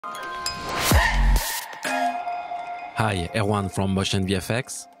Hi, Erwan from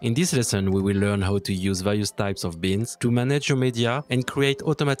MotionVFX. In this lesson, we will learn how to use various types of bins to manage your media and create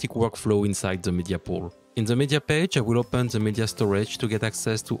automatic workflow inside the media pool. In the media page, I will open the media storage to get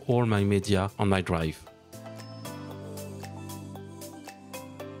access to all my media on my drive.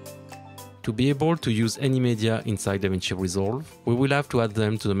 To be able to use any media inside DaVinci Resolve, we will have to add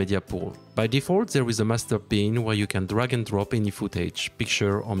them to the media pool. By default, there is a master bin where you can drag and drop any footage,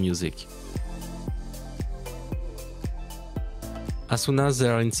 picture or music. As soon as they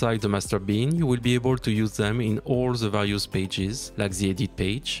are inside the master bin, you will be able to use them in all the various pages, like the edit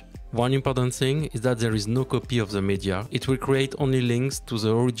page. One important thing is that there is no copy of the media. It will create only links to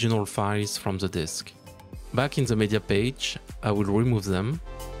the original files from the disk. Back in the media page, I will remove them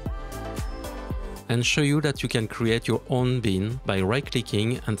and show you that you can create your own bin by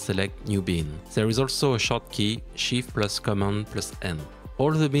right-clicking and select New Bin. There is also a shortcut Shift plus Command plus N.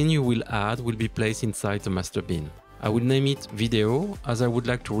 All the bin you will add will be placed inside the master bin. I will name it Video, as I would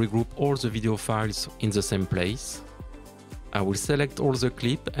like to regroup all the video files in the same place. I will select all the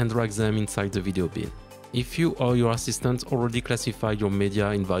clips and drag them inside the video bin. If you or your assistant already classify your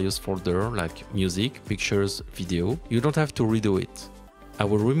media in various folders like music, pictures, video, you don't have to redo it. I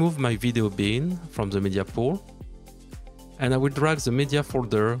will remove my video bin from the media pool and I will drag the media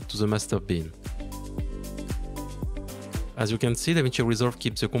folder to the master bin. As you can see, DaVinci Resolve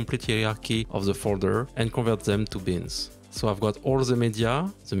keeps the complete hierarchy of the folder and converts them to bins. So I've got all the media,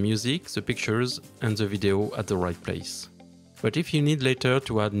 the music, the pictures and the video at the right place. But if you need later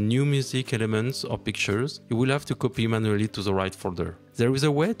to add new music elements or pictures, you will have to copy manually to the right folder. There is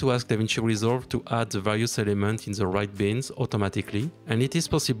a way to ask DaVinci Resolve to add the various elements in the right bins automatically, and it is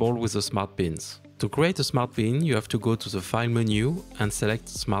possible with the Smart Bins. To create a Smart Bin, you have to go to the File menu and select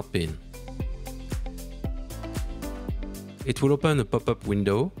Smart Bin. It will open a pop-up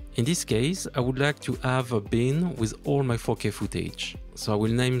window. In this case, I would like to have a bin with all my 4K footage. So I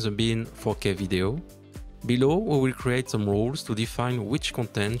will name the bin 4K Video. Below, we will create some rules to define which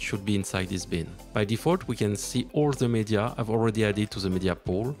content should be inside this bin. By default, we can see all the media I've already added to the media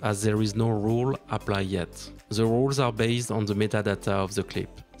pool, as there is no rule applied yet. The rules are based on the metadata of the clip.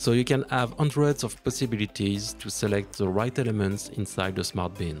 So you can have hundreds of possibilities to select the right elements inside the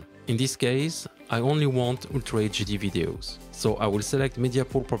Smart Bin. In this case, I only want Ultra HD videos. So I will select Media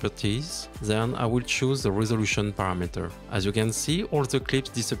Pool Properties, then I will choose the resolution parameter. As you can see, all the clips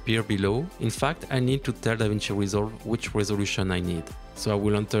disappear below. In fact, I need to tell DaVinci Resolve which resolution I need. So I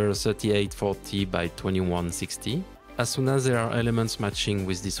will enter 3840 by 2160. As soon as there are elements matching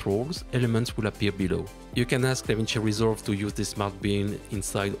with these rules, elements will appear below. You can ask DaVinci Resolve to use this Smart Bin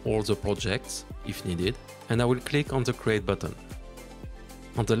inside all the projects, if needed, and I will click on the Create button.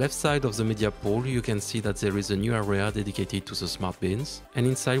 On the left side of the media pool, you can see that there is a new area dedicated to the Smart Bins, and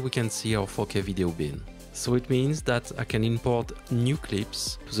inside we can see our 4K video bin. So it means that I can import new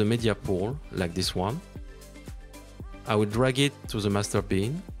clips to the media pool, like this one. I will drag it to the master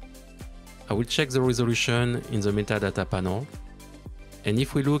bin. I will check the resolution in the metadata panel. And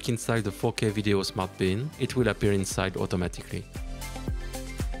if we look inside the 4K video Smart Bin, it will appear inside automatically.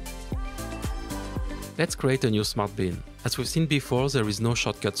 Let's create a new Smart Bin. As we've seen before, there is no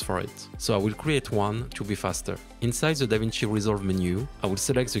shortcuts for it, so I will create one to be faster. Inside the DaVinci Resolve menu, I will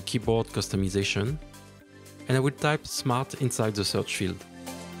select the keyboard customization, and I will type Smart inside the search field.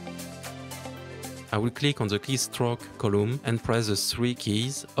 I will click on the keystroke column and press the three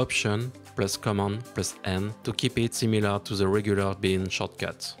keys, Option plus Command plus N, to keep it similar to the regular bin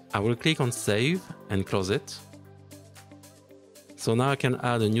shortcut. I will click on Save and close it. So now I can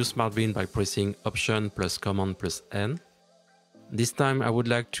add a new Smart Bin by pressing Option plus Command plus N. This time I would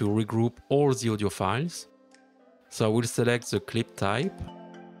like to regroup all the audio files. So I will select the clip type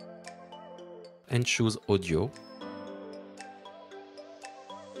and choose Audio.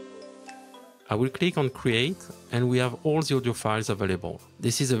 I will click on Create and we have all the audio files available.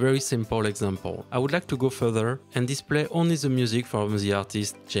 This is a very simple example. I would like to go further and display only the music from the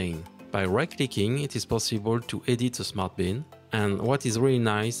artist Jane. By right-clicking, it is possible to edit the Smart Bin. And what is really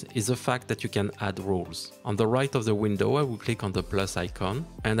nice is the fact that you can add rules. On the right of the window, I will click on the plus icon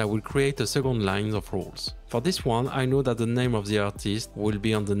and I will create a second line of rules. For this one, I know that the name of the artist will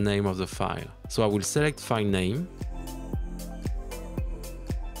be on the name of the file. So I will select File Name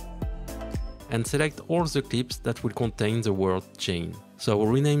and select all the clips that will contain the word Jane. So I will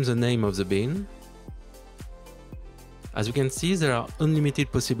rename the name of the bin. As you can see, there are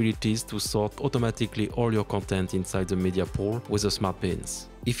unlimited possibilities to sort automatically all your content inside the media pool with the Smart Bins.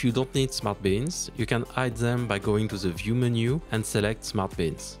 If you don't need Smart Bins, you can hide them by going to the View menu and select Smart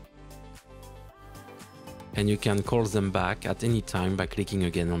Bins. And you can call them back at any time by clicking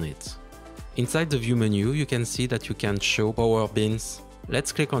again on it. Inside the view menu, you can see that you can show power bins.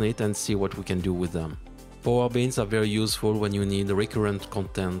 Let's click on it and see what we can do with them. Power bins are very useful when you need recurrent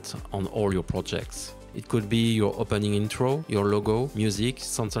content on all your projects. It could be your opening intro, your logo, music,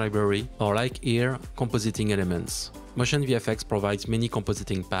 sound library, or like here, compositing elements. MotionVFX provides many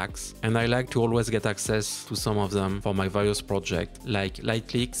compositing packs, and I like to always get access to some of them for my various projects, like light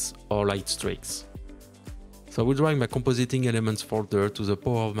clicks or light streaks. So I will drag my compositing elements folder to the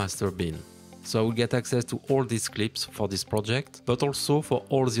Power Master bin. So I will get access to all these clips for this project, but also for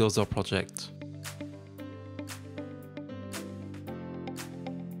all the other projects.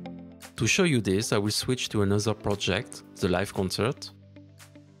 To show you this, I will switch to another project, the live concert.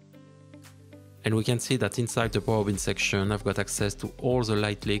 And we can see that inside the Power Bin section, I've got access to all the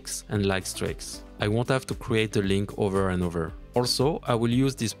light leaks and light streaks. I won't have to create the link over and over. Also, I will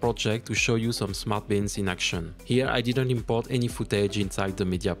use this project to show you some smart bins in action. Here, I didn't import any footage inside the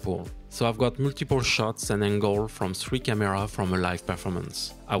media pool. So I've got multiple shots and angles from 3 cameras from a live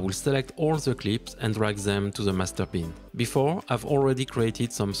performance. I will select all the clips and drag them to the master bin. Before, I've already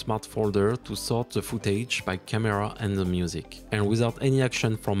created some smart folder to sort the footage by camera and the music. And without any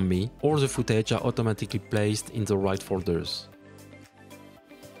action from me, all the footage are automatically placed in the right folders.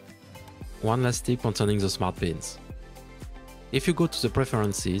 One last tip concerning the smart bins. If you go to the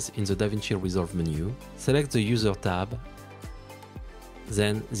Preferences in the DaVinci Resolve menu, select the User tab,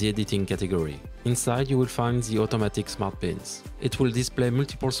 then the Editing category. Inside you will find the automatic smart bins. It will display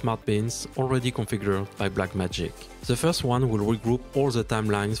multiple smart bins already configured by Blackmagic. The first one will regroup all the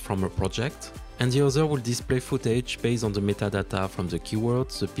timelines from a project, and the other will display footage based on the metadata from the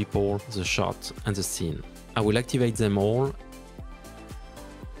keywords, the people, the shot, and the scene. I will activate them all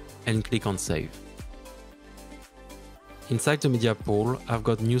and click on Save. Inside the media pool, I've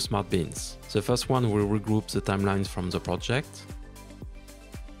got new smart bins. The first one will regroup the timelines from the project.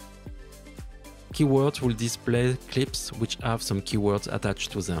 Keywords will display clips which have some keywords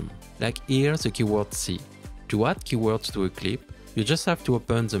attached to them. Like here, the keyword C. To add keywords to a clip, you just have to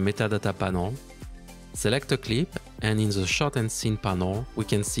open the metadata panel, select a clip, and in the shot and scene panel, we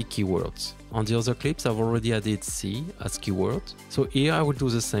can see keywords. On the other clips, I've already added C as keyword, so here I will do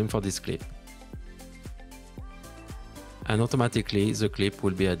the same for this clip. And automatically the clip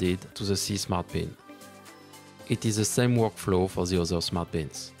will be added to the C smart bin. It is the same workflow for the other smart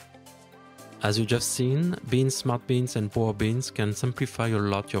bins. As you just seen, bins, smart bins and power bins can simplify a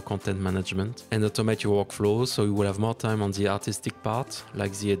lot your content management and automate your workflow, so you will have more time on the artistic part,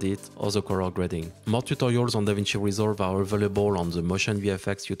 like the edit or the color grading. More tutorials on DaVinci Resolve are available on the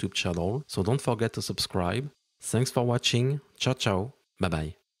MotionVFX YouTube channel, so don't forget to subscribe. Thanks for watching, ciao ciao, bye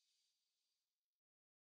bye.